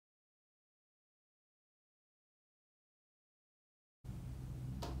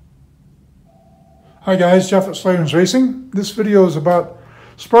Hi guys, Jeff at Slavens Racing. This video is about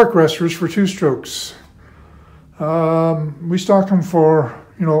spark arrestors for two-strokes. We stock them for,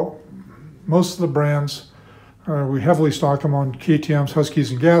 most of the brands. We heavily stock them on KTMs,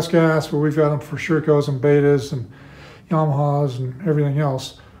 Huskies, and Gas, but we've got them for Shercos and Betas and Yamahas and everything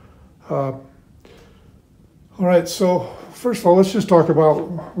else. All right, so first of all, let's just talk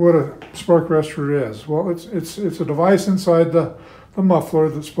about what a spark arrestor is. Well, it's a device inside the muffler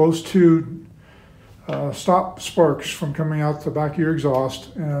that's supposed to stop sparks from coming out the back of your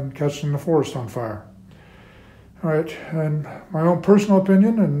exhaust and catching the forest on fire. All right, and my own personal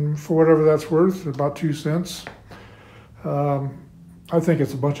opinion, and for whatever that's worth, about 2 cents, I think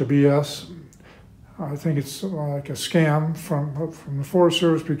it's a bunch of BS. I think it's like a scam from the Forest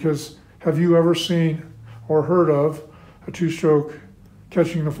Service, because have you ever seen or heard of a two-stroke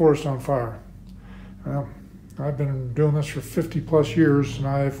catching the forest on fire? Well, I've been doing this for 50 plus years, and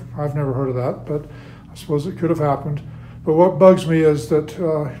I've never heard of that, but I suppose it could have happened. But what bugs me is that,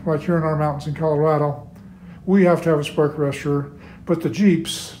 like here in our mountains in Colorado, we have to have a spark arrestor, but the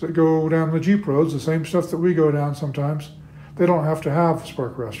Jeeps that go down the Jeep roads, the same stuff that we go down sometimes, they don't have to have a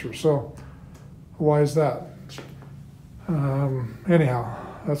spark arrestor. So why is that? Anyhow,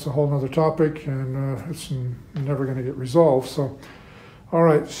 that's a whole nother topic, and it's never going to get resolved. So, all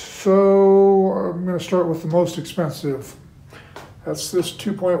right, so I'm going to start with the most expensive. That's this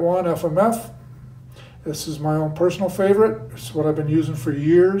 2.1 FMF. This is my own personal favorite. It's what I've been using for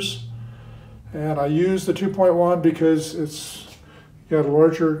years. And I use the 2.1 because it's got a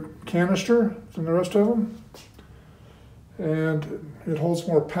larger canister than the rest of them. And it holds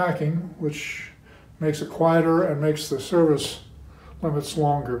more packing, which makes it quieter and makes the service limits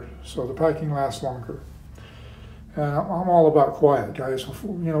longer. So the packing lasts longer. And I'm all about quiet, guys.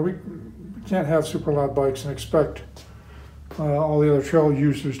 We can't have super loud bikes and expect all the other trail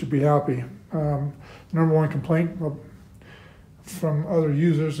users to be happy. Number one complaint from other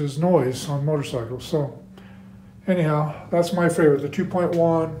users is noise on motorcycles. So anyhow, that's my favorite, the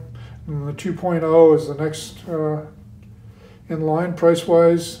 2.1, and the 2.0 is the next in line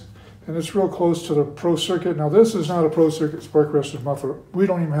price-wise, and it's real close to the Pro Circuit. Now this is not a Pro Circuit spark arrestor muffler. We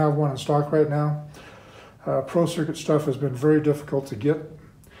don't even have one in stock right now. Pro Circuit stuff has been very difficult to get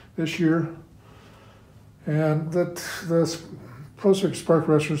this year, and the Pro Circuit spark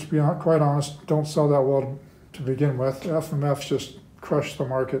arrestors, to be quite honest, don't sell that well to begin with. FMFs just crushed the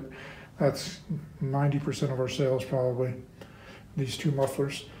market. That's 90% of our sales probably, these two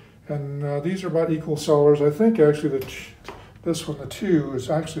mufflers. And these are about equal sellers. I think actually this one, the 2, is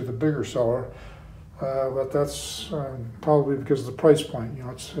actually the bigger seller, but that's probably because of the price point.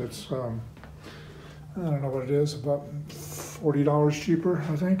 It's I don't know what it is, about $40 cheaper,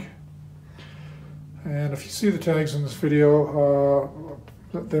 I think. And if you see the tags in this video,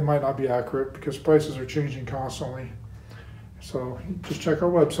 they might not be accurate because prices are changing constantly. So just check our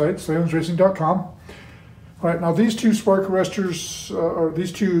website, slavensracing.com. All right, now these two spark arrestors, or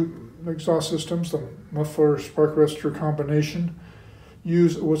these two exhaust systems, the muffler spark arrestor combination,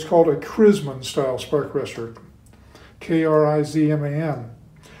 use what's called a Krizman style spark arrestor, K-R-I-Z-M-A-N.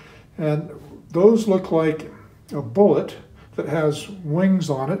 And those look like a bullet that has wings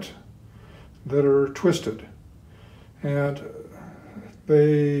on it that are twisted, and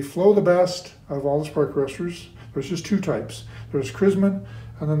they flow the best of all the spark arrestors. There's just 2 types. There's Krizman,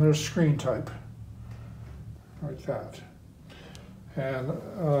 and then there's screen type, like that. And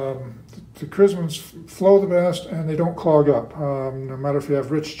the Krizmans flow the best, and they don't clog up. No matter if you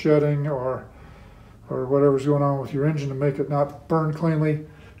have rich jetting or whatever's going on with your engine to make it not burn cleanly,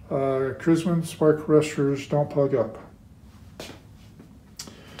 Krizman spark arrestors don't plug up.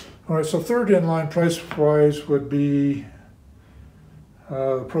 All right, so third in line price-wise would be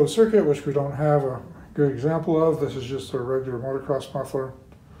the Pro Circuit, which we don't have a good example of. This is just a regular motocross muffler.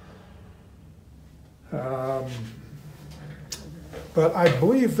 But I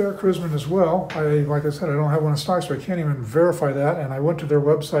believe they're Krizman as well. Like I said, I don't have one in stock, so I can't even verify that. And I went to their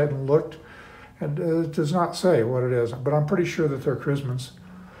website and looked, and it does not say what it is. But I'm pretty sure that they're Krizmans.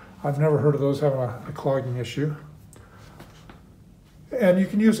 I've never heard of those having a clogging issue. And you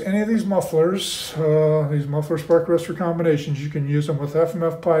can use any of these mufflers, these muffler spark arrestor combinations. You can use them with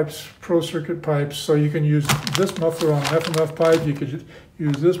FMF pipes, Pro Circuit pipes. So you can use this muffler on an FMF pipe. You could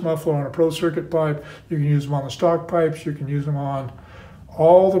use this muffler on a Pro Circuit pipe. You can use them on the stock pipes. You can use them on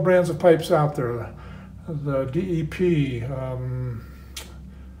all the brands of pipes out there. The DEP,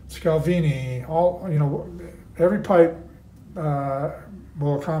 Scalvini, every pipe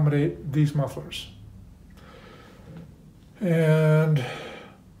will accommodate these mufflers. And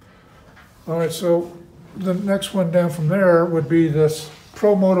all right, so the next one down from there would be this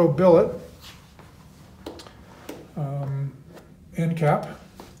Pro Moto billet. end cap.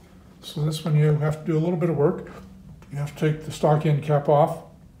 So this one you have to do a little bit of work. You have to take the stock end cap off.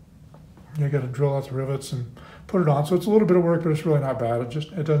 You got to drill out the rivets and put it on. So it's a little bit of work, but it's really not bad.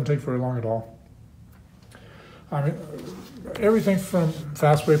 It doesn't take very long at all. I mean, everything from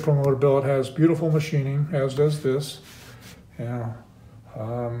Fastway Promoter Billet has beautiful machining, as does this. Yeah.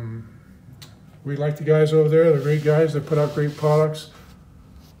 We like the guys over there. They're great guys. They put out great products.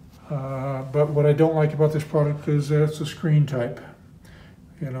 But what I don't like about this product is that it's a screen type.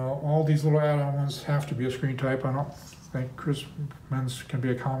 You know, all these little add-on ones have to be a screen type. I don't think Crispman's can be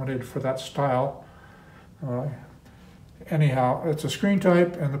accommodated for that style. Anyhow, it's a screen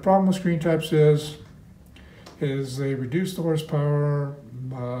type, and the problem with screen types is they reduce the horsepower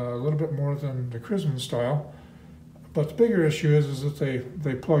a little bit more than the Crispman style. But the bigger issue is that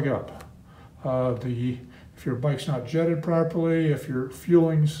they plug up. If your bike's not jetted properly, if your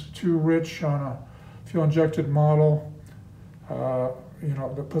fueling's too rich on a fuel-injected model, you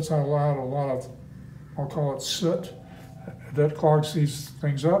know, that puts out a lot of, I'll call it soot, that clogs these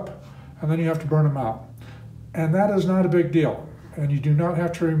things up, and then you have to burn them out. And that is not a big deal. And you do not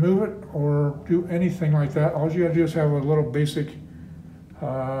have to remove it or do anything like that. All you gotta do is have a little basic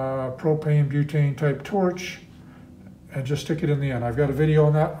propane, butane type torch and just stick it in the end. I've got a video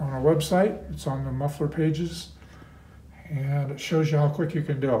on that on our website. It's on the muffler pages. And it shows you how quick you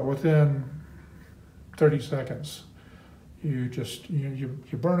can do it within 30 seconds. You just, you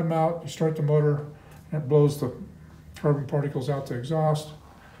burn them out, you start the motor, and it blows the carbon particles out the exhaust,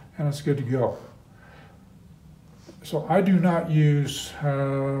 and it's good to go. So I do not use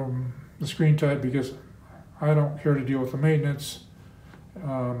the screen type because I don't care to deal with the maintenance.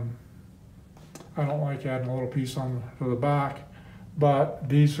 I don't like adding a little piece on to the back, but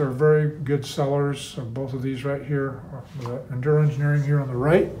these are very good sellers. Both of these right here, the Enduro Engineering here on the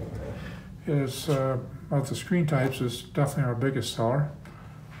right is, of the screen types, is definitely our biggest seller.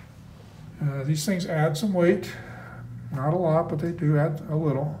 These things add some weight, not a lot, but they do add a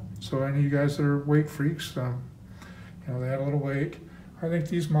little. So any of you guys that are weight freaks, you know, they add a little weight. I think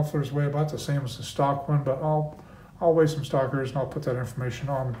these mufflers weigh about the same as the stock one, but I'll weigh some stockers and I'll put that information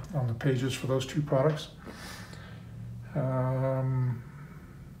on the pages for those two products.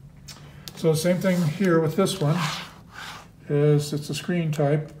 So same thing here with this one, is it's a screen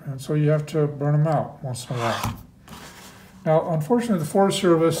type, and so you have to burn them out once in a while. Now, unfortunately, the Forest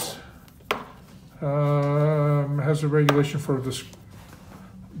Service has a regulation for the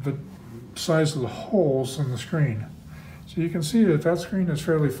size of the holes in the screen. So you can see that screen is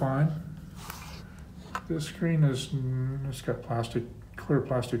fairly fine. This screen is, it's got plastic, clear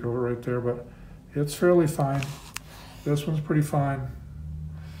plastic over right there, but it's fairly fine. This one's pretty fine.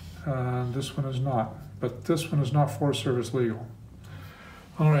 This one is not, but this one is not Forest Service legal.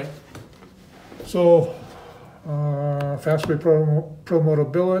 All right, so Fastway Promoter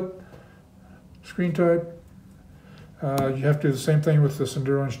Billet, screen type. You have to do the same thing with this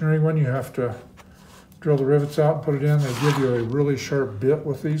Enduro Engineering one. You have to drill the rivets out and put it in. They give you a really sharp bit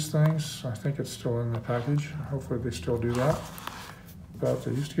with these things. I think it's still in the package. Hopefully they still do that. But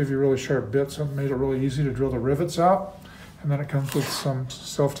they used to give you really sharp bits and made it really easy to drill the rivets out. And then it comes with some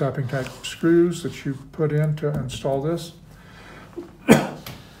self-tapping type screws that you put in to install this.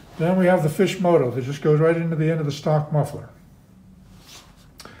 Then we have the fish motor that just goes right into the end of the stock muffler.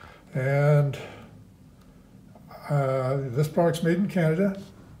 And this product's made in Canada.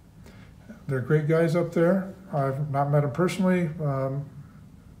 They're great guys up there. I've not met them personally.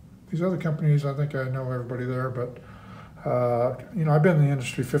 These other companies, I think I know everybody there, but you know, I've been in the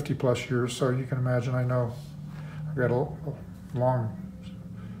industry 50 plus years, so you can imagine I know. I've got a long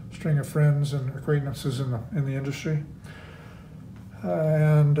string of friends and acquaintances in the industry.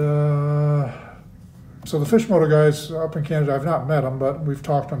 So the fish motor guys up in Canada, I've not met them, but we've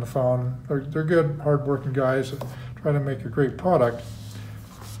talked on the phone. They're good, hard-working guys that try to make a great product.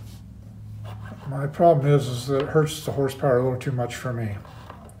 My problem is that it hurts the horsepower a little too much for me.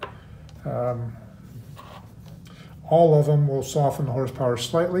 All of them will soften the horsepower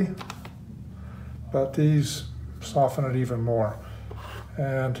slightly, but these soften it even more.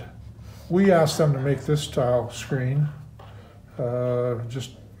 And we asked them to make this style screen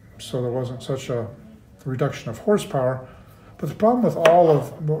just so there wasn't such a reduction of horsepower. But the problem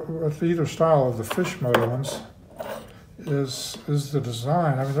with either style of the fish motor ones is the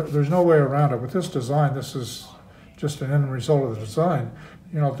design. I mean, there's no way around it. With this design, this is just an end result of the design.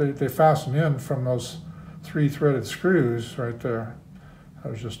 You know, they fasten in from those 3 threaded screws right there.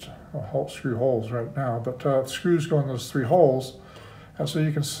 There's just screw holes right now, but screws go in those 3 holes, and so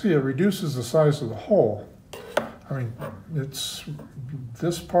you can see it reduces the size of the hole. I mean, this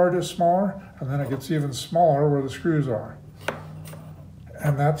part is smaller, and then it gets even smaller where the screws are.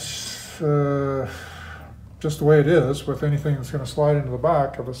 And that's just the way it is with anything that's going to slide into the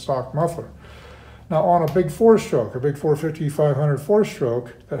back of a stock muffler. Now on a big 4-stroke, a big 450, 500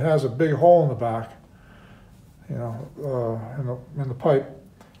 4-stroke that has a big hole in the back, you know, in the pipe,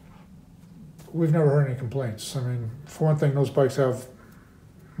 we've never heard any complaints. I mean, for one thing, those bikes have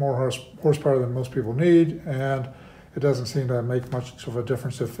more horsepower than most people need, and it doesn't seem to make much of a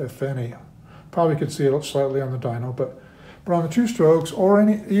difference, if any. Probably could see it slightly on the dyno, but on the 2-strokes, or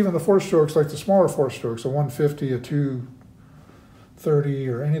even the 4-strokes, like the smaller 4-strokes, a 150, a 230,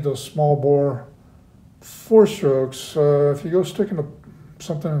 or any of those small bore 4-strokes, if you go sticking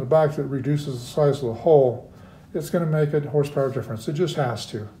something in the back that reduces the size of the hole, it's going to make a horsepower difference. It just has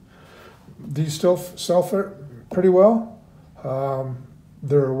to. These still sell pretty well.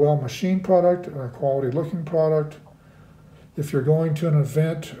 They're a well-machined product, a quality-looking product. If you're going to an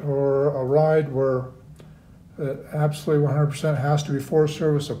event or a ride where it absolutely 100% has to be Forest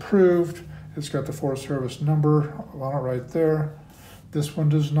Service approved, it's got the Forest Service number on it right there. This one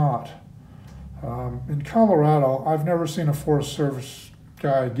does not. In Colorado, I've never seen a Forest Service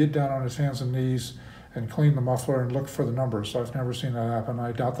guy get down on his hands and knees and clean the muffler and look for the numbers. I've never seen that happen.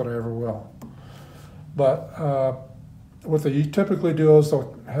 I doubt that I ever will. But what they typically do is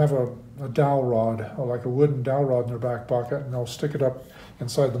they'll have a dowel rod, or like a wooden dowel rod in their back pocket, and they'll stick it up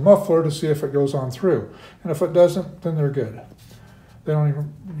inside the muffler to see if it goes on through. And if it doesn't, then they're good. They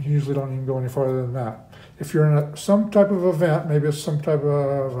usually don't even go any farther than that. If you're in some type of event, maybe it's some type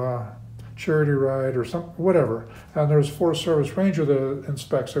of charity ride or whatever, and there's a Forest Service ranger that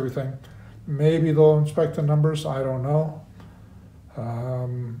inspects everything, maybe they'll inspect the numbers, I don't know.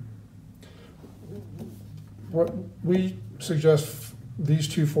 What we suggest these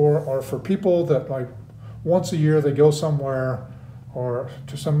two for are for people that, like, once a year they go somewhere or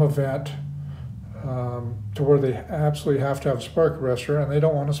to some event to where they absolutely have to have a spark arrestor and they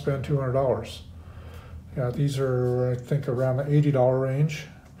don't want to spend $200. Yeah, these are, I think, around the $80 range.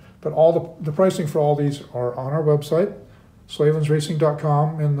 But all the pricing for all these are on our website,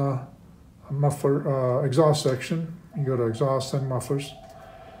 slavensracing.com, in the muffler exhaust section. You go to exhaust and mufflers.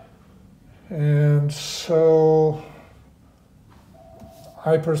 And so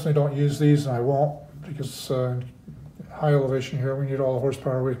I personally don't use these, and I won't, because high elevation here, we need all the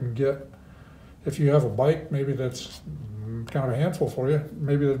horsepower we can get. If you have a bike, maybe that's kind of a handful for you.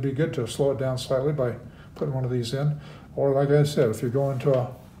 Maybe it'd be good to slow it down slightly by putting one of these in. Or like I said, if you're going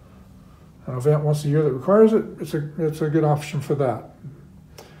to an event once a year that requires it, it's a good option for that.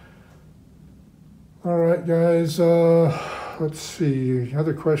 All right, guys, let's see,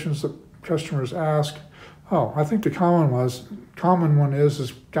 other questions that customers ask. Oh, I think the common one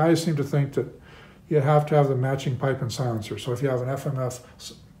is guys seem to think that you have to have the matching pipe and silencer. So if you have an FMF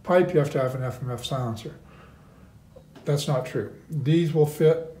pipe, you have to have an FMF silencer. That's not true. These will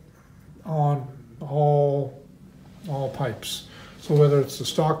fit on all pipes. So whether it's the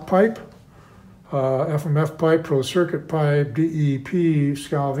stock pipe, FMF pipe, Pro Circuit pipe, DEP,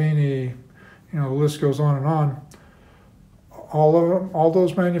 Scalvini, you know, the list goes on and on. All of them, all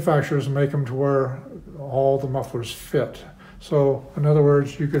those manufacturers make them to where all the mufflers fit. So in other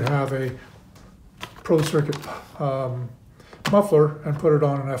words, you could have a Pro Circuit muffler and put it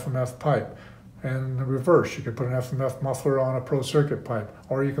on an FMF pipe. And the reverse, you could put an FMF muffler on a Pro Circuit pipe,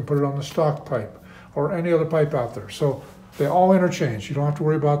 or you can put it on the stock pipe, or any other pipe out there. So they all interchange. You don't have to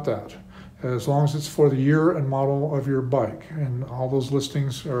worry about that, as long as it's for the year and model of your bike. And all those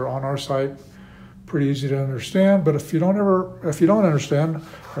listings are on our site. Pretty easy to understand. But if you don't understand,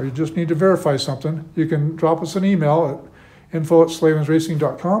 or you just need to verify something, you can drop us an email at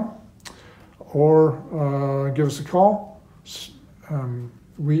info@slavensracing.com, or give us a call.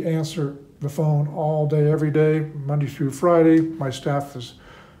 We answer the phone all day, every day, Monday through Friday. My staff is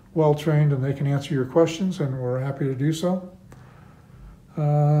well trained and they can answer your questions, and we're happy to do so.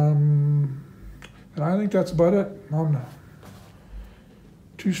 And I think that's about it on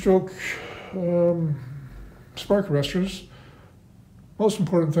two-stroke spark arrestors. Most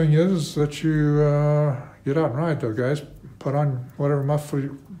important thing is that you get out and ride, though, guys. Put on whatever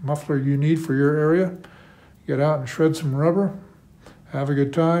muffler you need for your area. Get out and shred some rubber. Have a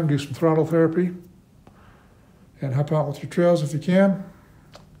good time. Do some throttle therapy. And help out with your trails if you can.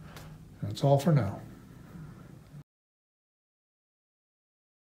 That's all for now.